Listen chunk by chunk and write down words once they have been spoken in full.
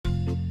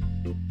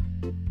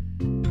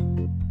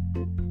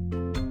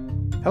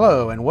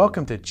Hello and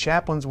welcome to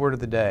Chaplain's Word of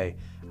the Day.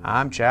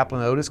 I'm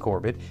Chaplain Otis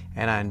Corbett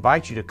and I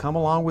invite you to come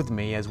along with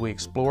me as we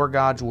explore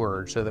God's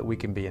Word so that we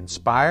can be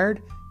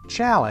inspired,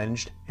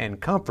 challenged,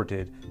 and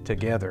comforted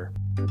together.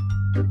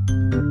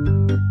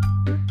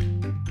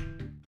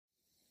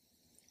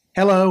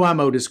 Hello, I'm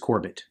Otis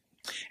Corbett,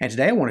 and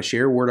today I want to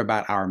share a word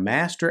about our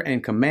Master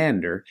and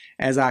Commander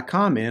as I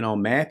comment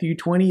on Matthew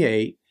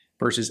 28,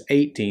 verses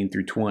 18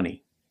 through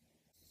 20.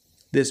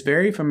 This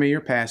very familiar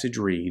passage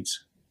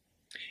reads,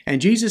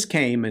 "And Jesus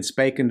came and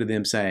spake unto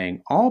them,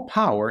 saying, All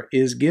power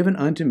is given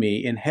unto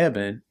me in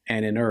heaven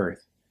and in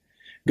earth.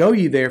 Go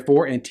ye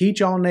therefore and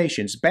teach all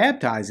nations,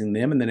 baptizing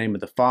them in the name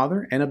of the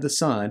Father, and of the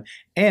Son,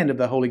 and of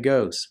the Holy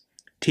Ghost,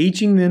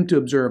 teaching them to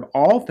observe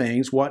all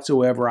things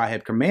whatsoever I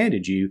have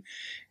commanded you,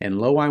 and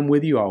lo, I am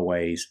with you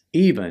always,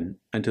 even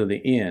until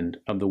the end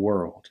of the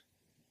world."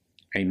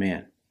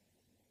 Amen.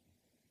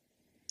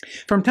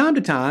 From time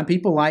to time,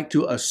 people like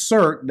to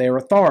assert their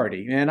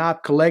authority, and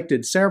I've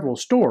collected several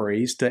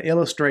stories to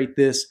illustrate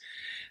this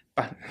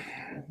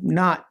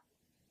not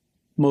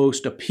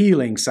most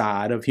appealing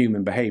side of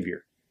human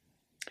behavior.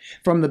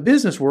 From the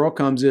business world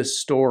comes this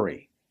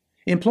story.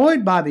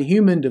 Employed by the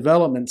Human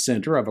Development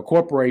Center of a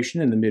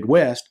corporation in the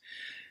Midwest,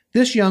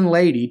 this young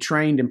lady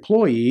trained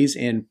employees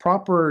in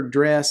proper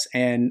dress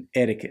and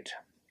etiquette.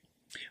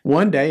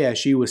 One day, as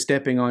she was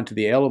stepping onto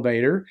the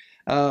elevator,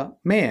 a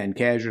man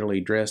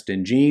casually dressed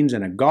in jeans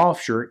and a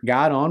golf shirt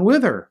got on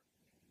with her.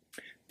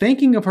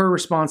 Thinking of her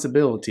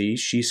responsibilities,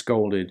 she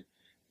scolded,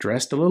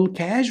 "Dressed a little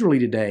casually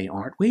today,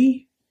 aren't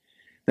we?"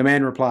 The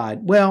man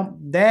replied, "Well,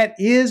 that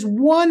is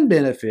one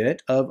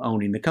benefit of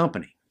owning the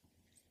company."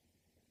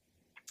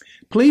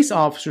 Police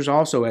officers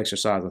also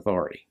exercise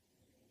authority.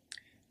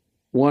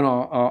 One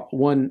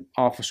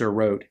officer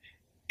wrote,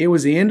 "It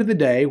was the end of the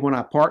day when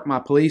I parked my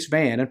police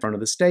van in front of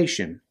the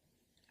station.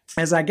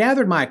 As I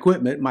gathered my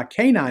equipment, my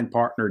canine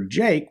partner,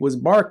 Jake, was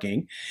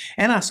barking,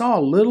 and I saw a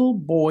little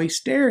boy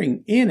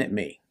staring in at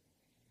me.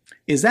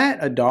 'Is that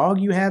a dog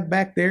you have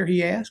back there?'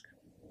 he asked.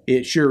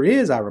 'It sure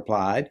is,' I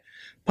replied.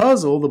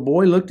 Puzzled, the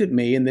boy looked at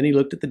me, and then he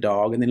looked at the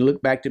dog, and then he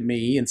looked back at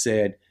me and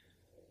said,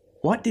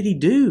 'What did he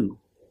do?'"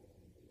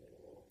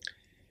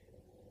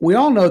 We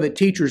all know that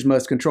teachers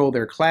must control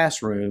their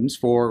classrooms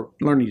for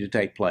learning to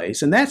take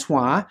place, and that's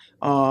why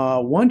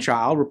one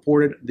child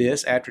reported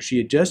this after she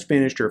had just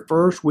finished her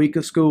first week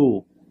of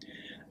school.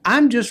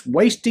 "I'm just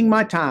wasting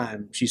my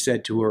time," she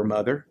said to her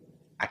mother.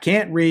 "I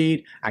can't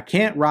read, I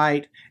can't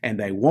write, and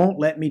they won't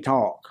let me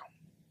talk."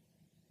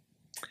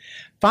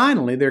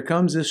 Finally, there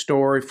comes this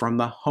story from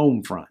the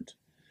home front.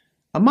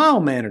 A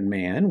mild-mannered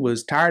man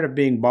was tired of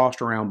being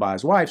bossed around by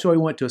his wife, so he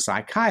went to a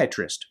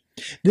psychiatrist.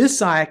 This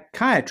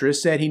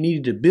psychiatrist said he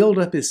needed to build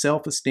up his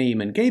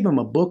self-esteem and gave him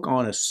a book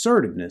on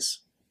assertiveness,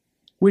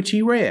 which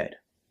he read.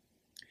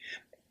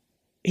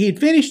 He had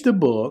finished the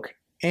book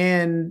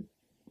and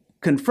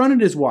confronted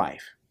his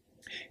wife.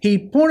 He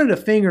pointed a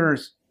finger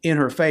in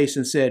her face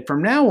and said,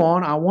 "From now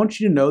on, I want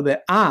you to know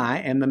that I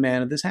am the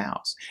man of this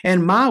house,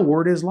 and my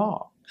word is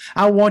law.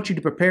 I want you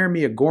to prepare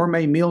me a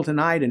gourmet meal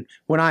tonight, and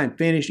when I am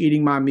finished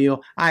eating my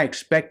meal, I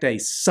expect a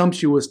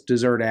sumptuous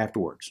dessert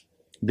afterwards.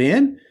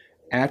 Then,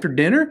 after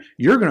dinner,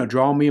 you're going to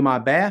draw me in my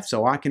bath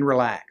so I can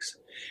relax.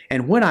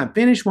 And when I'm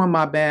finished with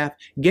my bath,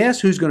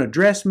 guess who's going to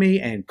dress me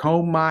and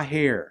comb my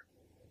hair?"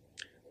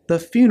 "The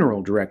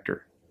funeral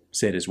director,"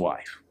 said his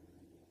wife.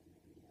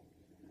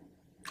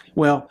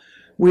 Well,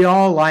 we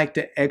all like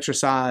to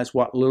exercise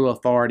what little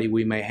authority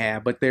we may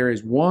have, but there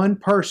is one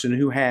person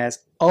who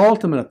has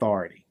ultimate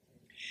authority.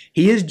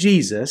 He is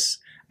Jesus,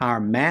 our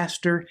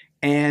Master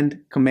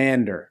and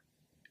Commander.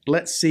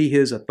 Let's see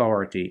his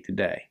authority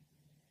today.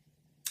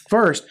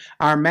 First,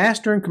 our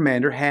Master and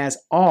Commander has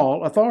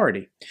all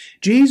authority.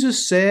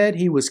 Jesus said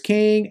he was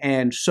king,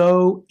 and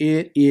so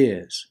it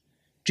is.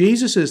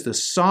 Jesus is the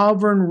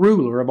sovereign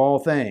ruler of all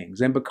things,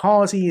 and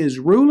because he is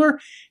ruler,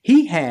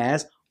 he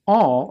has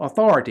all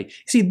authority.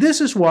 See,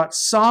 this is what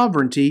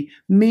sovereignty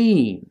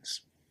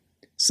means.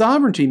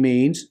 Sovereignty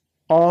means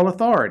all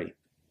authority.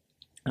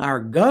 Our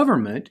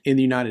government in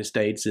the United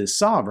States is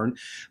sovereign,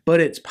 but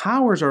its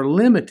powers are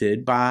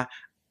limited by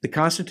the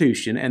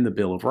Constitution and the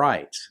Bill of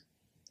Rights.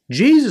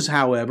 Jesus,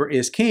 however,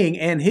 is king,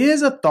 and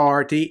his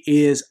authority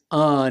is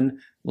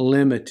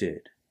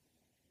unlimited.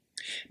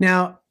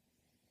 Now,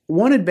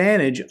 one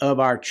advantage of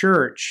our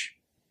church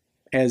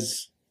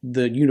as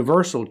the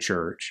universal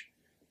church,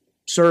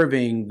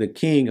 serving the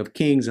King of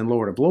Kings and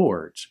Lord of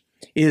Lords,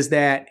 is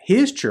that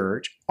his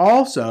church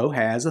also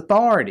has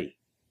authority.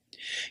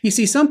 You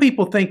see, some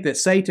people think that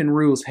Satan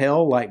rules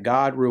hell like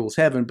God rules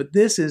heaven, but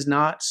this is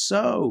not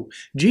so.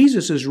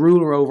 Jesus is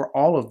ruler over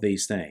all of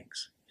these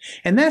things.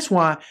 And that's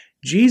why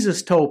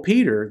Jesus told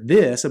Peter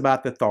this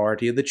about the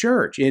authority of the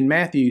church. In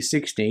Matthew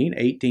 16,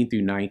 18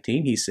 through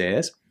 19, he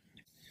says,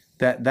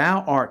 "That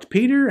thou art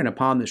Peter, and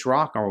upon this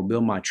rock I will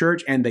build my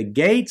church, and the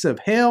gates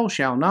of hell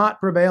shall not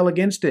prevail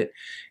against it.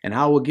 And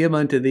I will give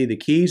unto thee the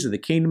keys of the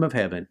kingdom of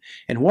heaven.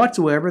 And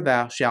whatsoever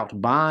thou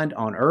shalt bind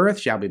on earth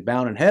shall be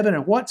bound in heaven,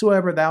 and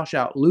whatsoever thou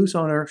shalt loose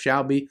on earth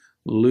shall be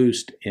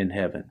loosed in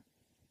heaven."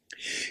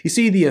 You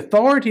see, the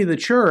authority of the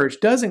church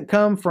doesn't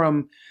come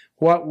from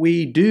what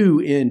we do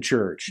in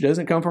church. It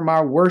doesn't come from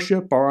our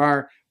worship or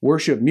our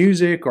worship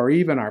music or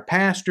even our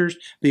pastors.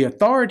 The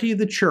authority of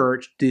the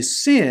church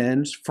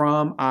descends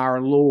from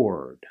our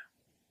Lord.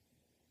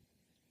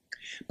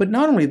 But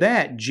not only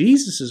that,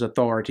 Jesus'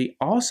 authority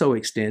also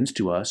extends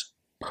to us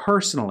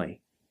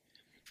personally.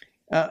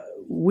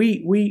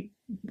 We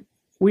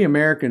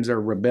Americans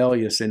are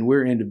rebellious and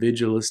we're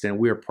individualists and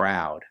we're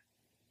proud.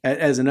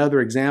 As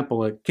another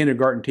example, a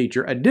kindergarten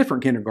teacher, a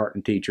different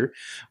kindergarten teacher,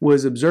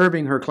 was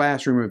observing her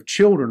classroom of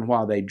children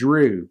while they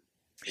drew.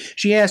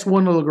 She asked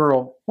one little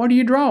girl, "What are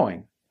you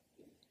drawing?"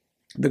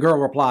 The girl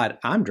replied,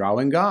 "I'm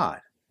drawing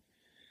God."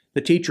 The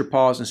teacher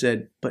paused and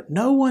said, "But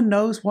no one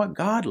knows what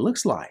God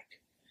looks like."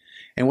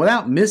 And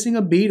without missing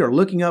a beat or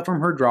looking up from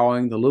her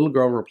drawing, the little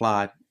girl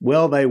replied,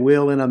 "Well, they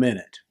will in a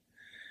minute."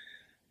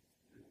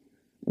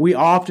 We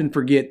often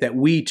forget that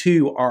we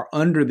too are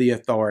under the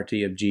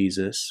authority of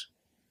Jesus.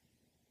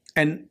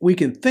 And we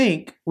can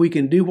think we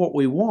can do what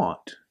we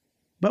want,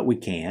 but we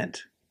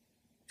can't.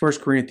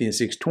 1 Corinthians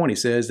 6:20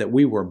 says that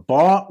we were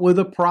bought with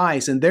a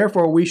price, and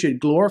therefore we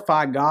should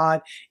glorify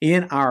God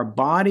in our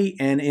body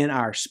and in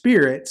our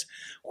spirits,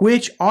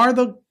 which are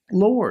the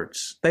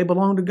Lord's. They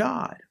belong to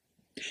God.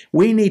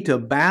 We need to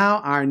bow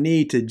our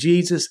knee to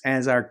Jesus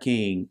as our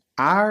King.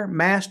 Our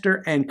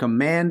Master and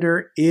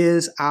Commander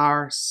is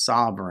our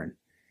sovereign.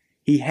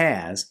 He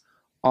has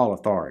all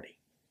authority.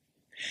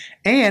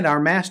 And our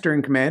Master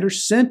and Commander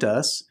sent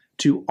us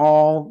to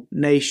all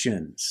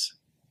nations.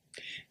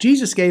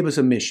 Jesus gave us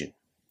a mission.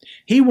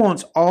 He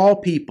wants all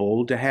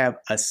people to have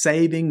a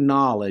saving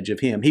knowledge of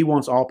Him. He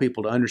wants all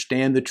people to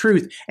understand the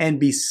truth and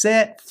be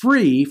set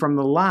free from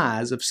the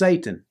lies of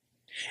Satan.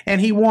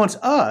 And He wants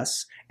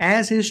us,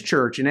 as His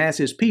church and as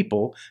His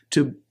people,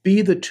 to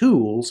be the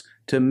tools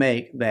to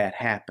make that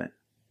happen.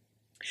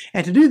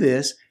 And to do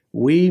this,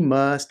 we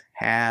must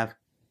have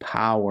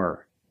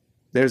power.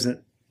 There's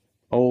an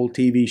old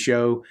TV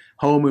show,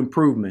 Home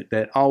Improvement,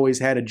 that always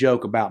had a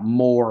joke about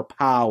more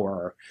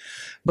power.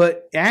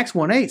 But Acts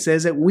 1:8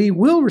 says that we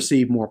will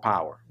receive more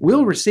power.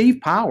 We'll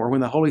receive power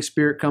when the Holy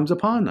Spirit comes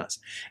upon us.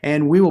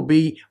 And we will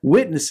be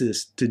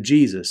witnesses to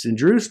Jesus in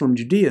Jerusalem,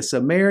 Judea,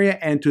 Samaria,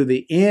 and to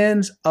the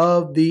ends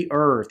of the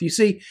earth. You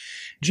see,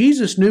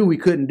 Jesus knew we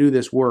couldn't do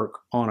this work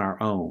on our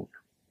own.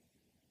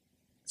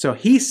 So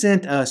He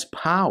sent us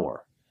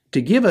power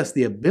to give us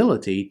the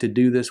ability to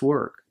do this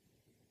work.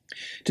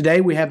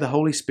 Today we have the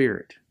Holy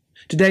Spirit.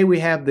 Today we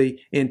have the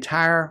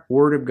entire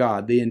Word of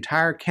God, the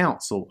entire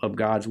counsel of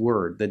God's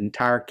Word, the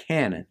entire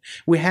canon.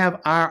 We have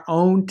our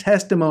own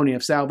testimony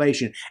of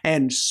salvation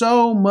and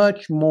so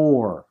much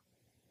more.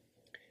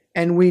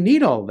 And we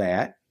need all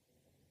that,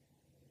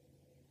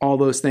 all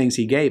those things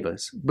He gave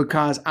us,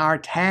 because our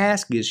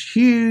task is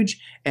huge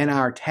and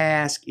our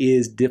task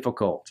is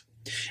difficult.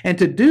 And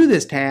to do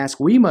this task,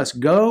 we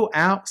must go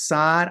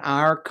outside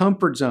our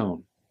comfort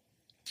zone.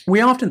 We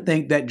often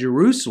think that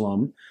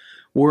Jerusalem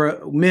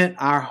meant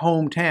our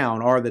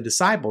hometown or the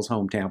disciples'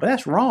 hometown, but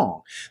that's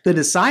wrong. The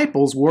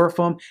disciples were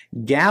from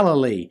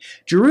Galilee.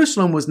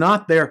 Jerusalem was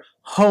not their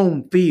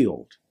home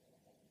field.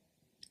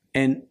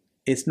 And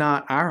it's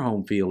not our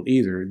home field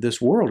either. This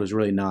world is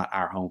really not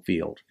our home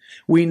field.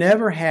 We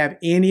never have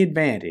any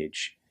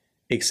advantage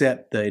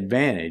except the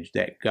advantage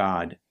that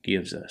God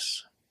gives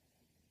us.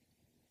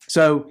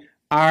 So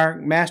our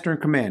Master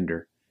and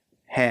Commander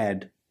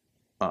had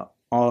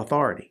all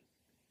authority.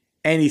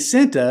 And He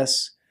sent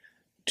us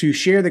to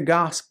share the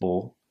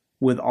gospel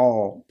with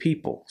all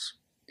peoples.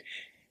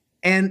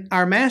 And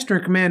our Master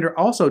and Commander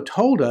also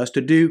told us to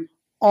do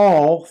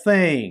all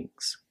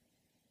things.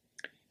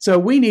 So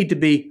we need to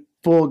be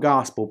full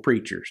gospel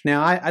preachers.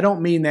 Now, I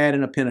don't mean that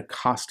in a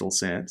Pentecostal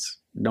sense.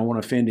 Don't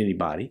want to offend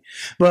anybody.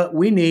 But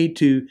we need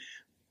to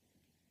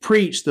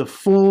preach the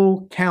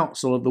full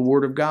counsel of the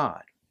Word of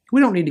God. We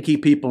don't need to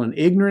keep people in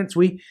ignorance.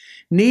 We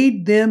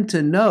need them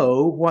to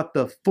know what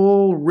the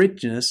full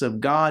richness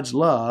of God's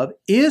love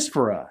is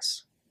for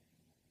us.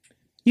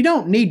 You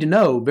don't need to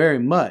know very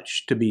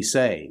much to be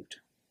saved.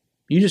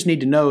 You just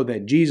need to know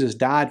that Jesus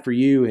died for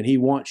you and He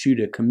wants you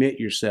to commit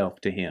yourself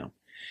to Him,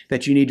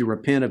 that you need to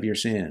repent of your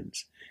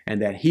sins,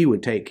 and that He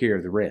would take care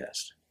of the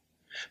rest.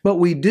 But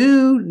we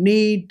do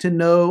need to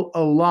know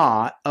a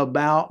lot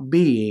about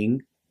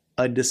being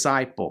a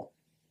disciple.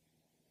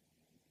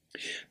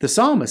 The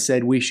psalmist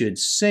said we should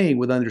sing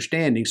with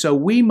understanding, so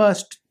we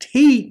must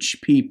teach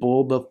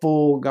people the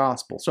full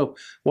gospel. So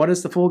what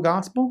is the full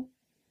gospel?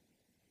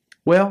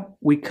 Well,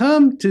 we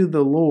come to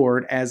the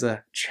Lord as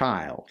a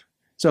child,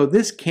 so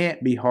this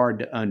can't be hard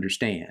to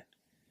understand.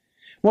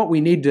 What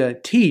we need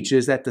to teach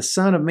is that the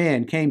Son of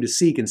Man came to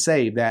seek and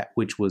save that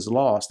which was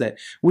lost, that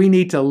we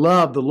need to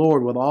love the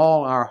Lord with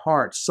all our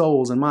hearts,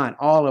 souls, and mind,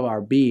 all of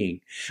our being.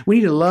 We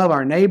need to love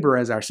our neighbor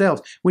as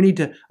ourselves. We need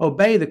to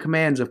obey the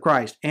commands of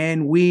Christ,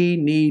 and we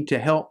need to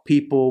help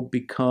people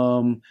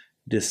become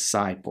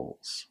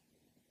disciples.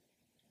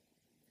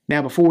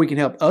 Now, before we can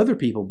help other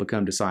people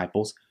become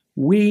disciples,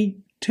 we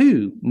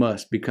too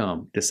must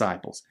become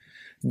disciples.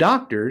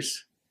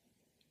 Doctors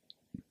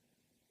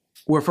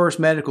were first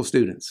medical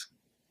students.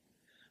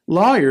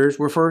 Lawyers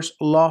were first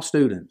law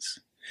students.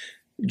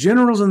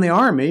 Generals in the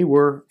Army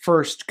were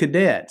first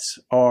cadets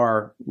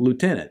or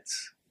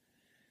lieutenants.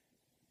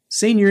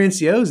 Senior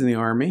NCOs in the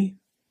Army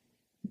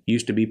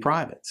used to be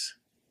privates.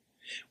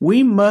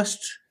 We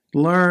must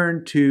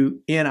learn to,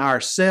 in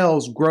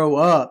ourselves, grow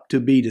up to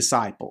be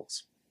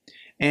disciples.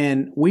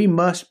 And we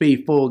must be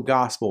full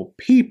gospel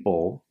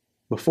people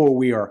before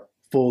we are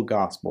full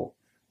gospel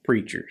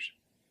preachers.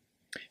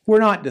 If we're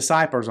not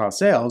disciples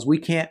ourselves, we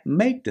can't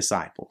make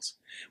disciples.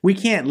 We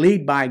can't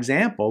lead by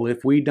example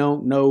if we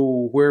don't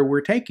know where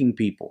we're taking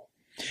people.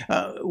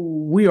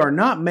 We are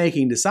not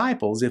making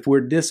disciples if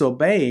we're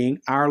disobeying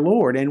our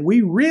Lord, and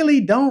we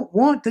really don't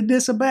want to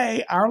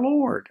disobey our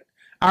Lord,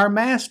 our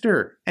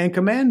Master and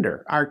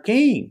Commander, our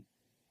King.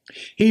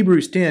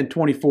 Hebrews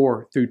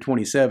 10:24 through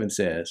 27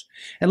 says,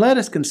 "And let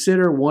us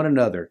consider one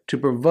another to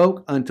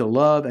provoke unto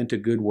love and to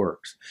good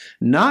works,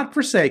 not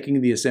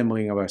forsaking the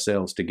assembling of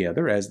ourselves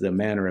together, as the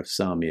manner of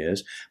some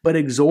is, but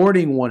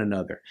exhorting one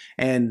another,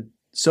 and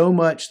so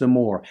much the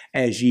more,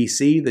 as ye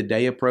see the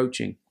day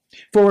approaching.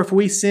 For if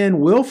we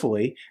sin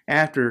willfully,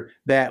 after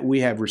that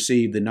we have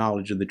received the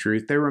knowledge of the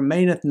truth, there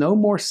remaineth no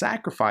more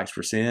sacrifice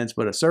for sins,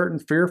 but a certain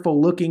fearful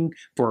looking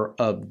for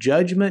of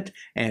judgment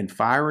and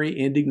fiery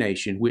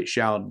indignation, which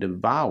shall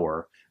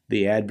devour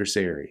the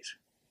adversaries."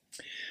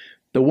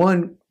 The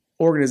one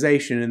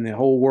organization in the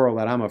whole world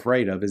that I'm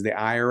afraid of is the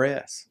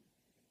IRS.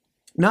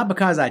 Not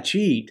because I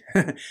cheat,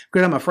 because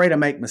I'm afraid I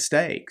make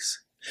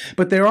mistakes.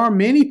 But there are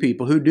many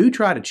people who do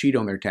try to cheat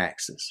on their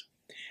taxes.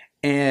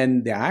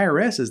 And the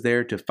IRS is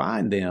there to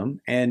find them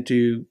and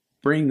to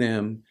bring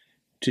them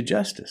to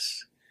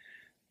justice.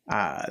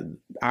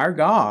 Our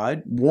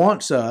God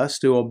wants us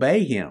to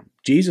obey Him.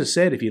 Jesus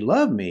said, "If you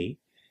love me,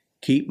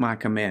 keep my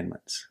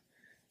commandments."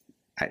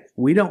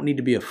 We don't need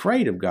to be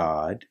afraid of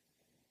God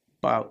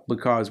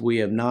because we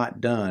have not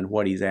done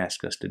what He's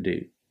asked us to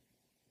do.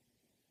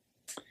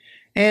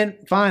 And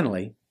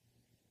finally,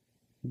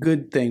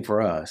 good thing for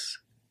us,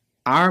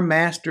 our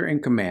Master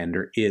and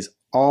Commander is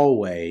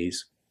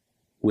always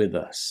with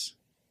us.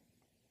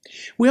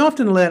 We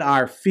often let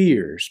our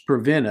fears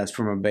prevent us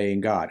from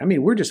obeying God. I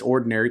mean, we're just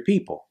ordinary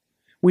people.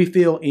 We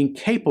feel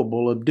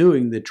incapable of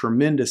doing the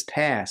tremendous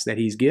task that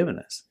He's given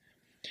us.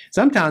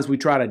 Sometimes we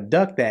try to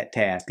duck that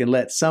task and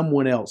let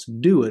someone else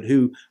do it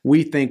who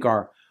we think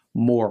are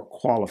more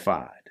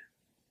qualified.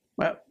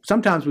 Well,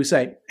 sometimes we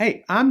say,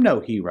 "Hey, I'm no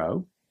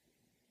hero."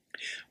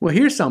 Well,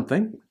 here's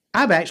something.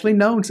 I've actually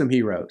known some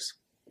heroes.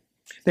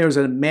 There was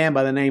a man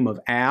by the name of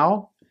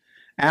Al.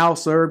 Al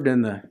served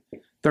in the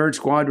 3rd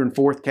Squadron,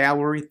 4th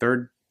Cavalry,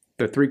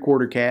 the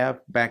 3/4 Cav,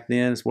 back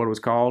then is what it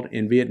was called,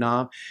 in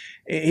Vietnam.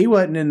 He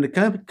wasn't in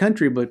the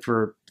country but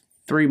for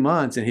 3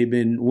 months, and he'd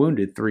been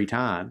wounded 3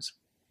 times.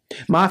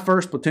 My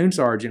first platoon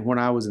sergeant when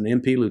I was an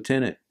MP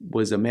lieutenant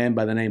was a man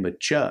by the name of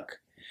Chuck.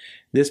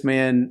 This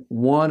man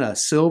won a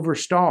Silver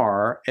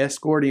Star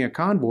escorting a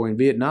convoy in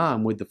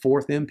Vietnam with the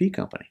 4th MP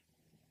Company.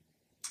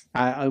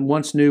 I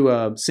once knew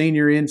a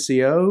senior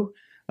NCO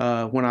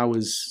when I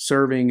was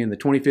serving in the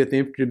 25th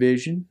Infantry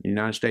Division, the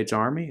United States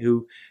Army,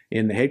 who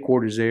in the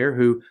headquarters there,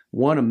 who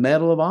won a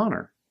Medal of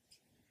Honor.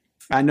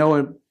 I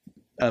know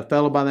a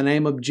fellow by the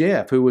name of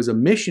Jeff, who was a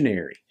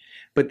missionary,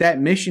 but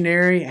that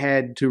missionary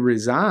had to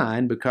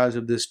resign because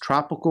of this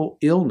tropical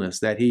illness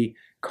that he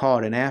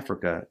caught in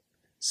Africa,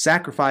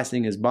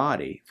 sacrificing his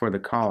body for the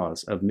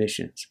cause of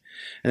missions.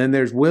 And then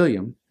there's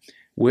William,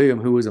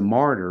 who was a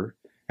martyr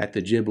at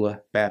the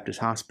Gibla Baptist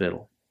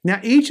Hospital. Now,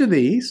 each of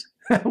these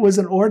was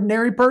an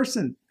ordinary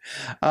person.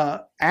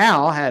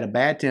 Al had a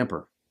bad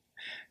temper.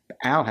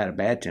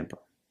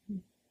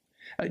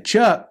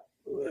 Chuck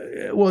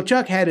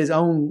had his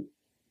own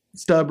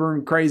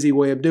stubborn, crazy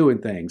way of doing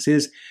things.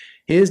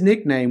 His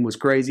nickname was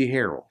Crazy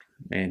Harold,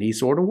 and he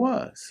sort of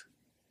was.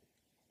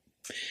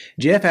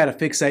 Jeff had a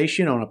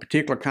fixation on a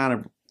particular kind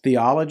of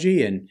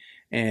theology, and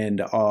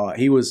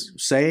he was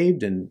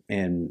saved and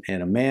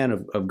a man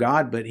of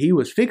God, but he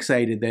was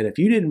fixated that if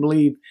you didn't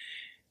believe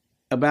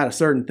about a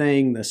certain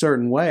thing a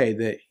certain way,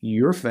 that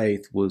your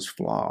faith was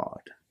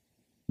flawed.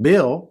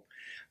 Bill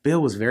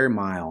was very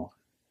mild.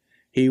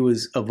 He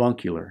was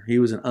avuncular. He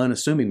was an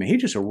unassuming man.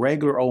 He's just a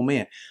regular old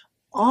man.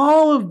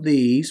 All of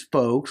these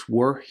folks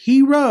were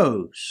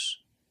heroes,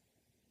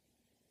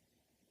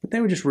 but they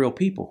were just real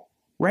people,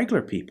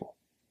 regular people.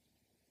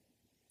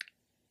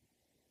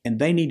 And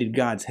they needed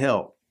God's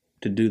help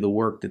to do the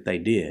work that they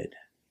did.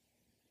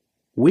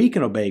 We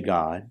can obey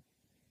God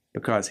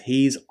because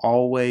He's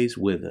always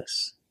with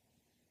us.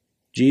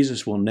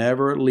 Jesus will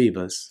never leave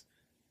us,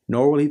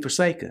 nor will He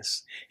forsake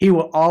us. He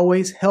will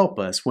always help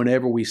us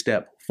whenever we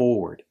step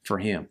forward for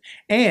Him.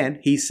 And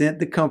He sent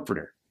the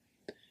Comforter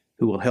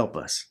who will help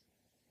us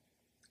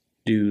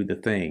do the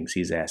things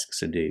He's asked us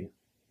to do.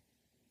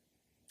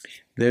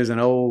 There's an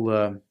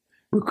old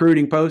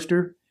recruiting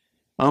poster,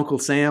 "Uncle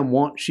Sam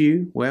wants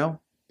you."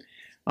 Well,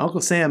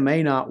 Uncle Sam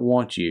may not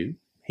want you.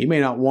 He may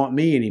not want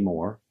me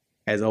anymore,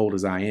 as old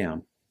as I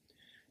am.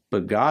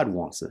 But God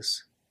wants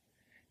us.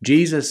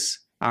 Jesus,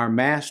 our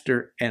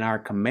Master and our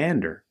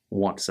Commander,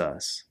 wants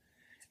us.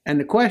 And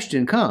the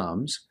question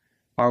comes,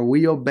 are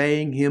we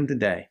obeying Him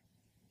today?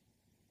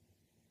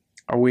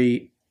 Are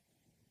we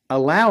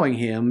allowing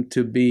Him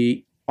to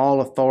be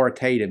all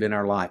authoritative in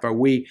our life? Are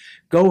we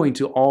going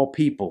to all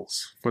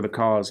peoples for the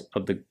cause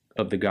of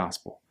the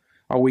gospel?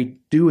 Are we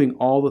doing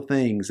all the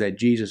things that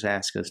Jesus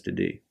asked us to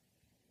do?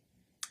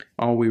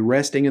 Are we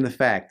resting in the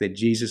fact that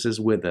Jesus is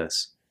with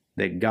us,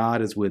 that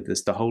God is with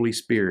us, the Holy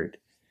Spirit,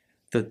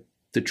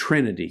 the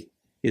Trinity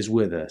is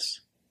with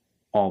us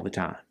all the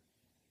time?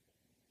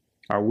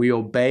 Are we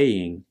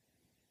obeying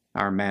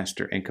our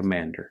Master and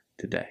Commander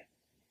today?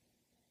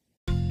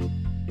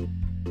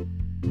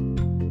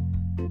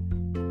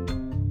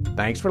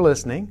 Thanks for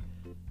listening.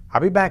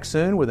 I'll be back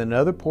soon with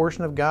another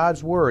portion of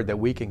God's Word that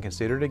we can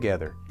consider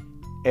together.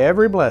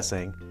 Every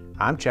blessing.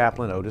 I'm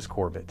Chaplain Otis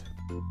Corbett.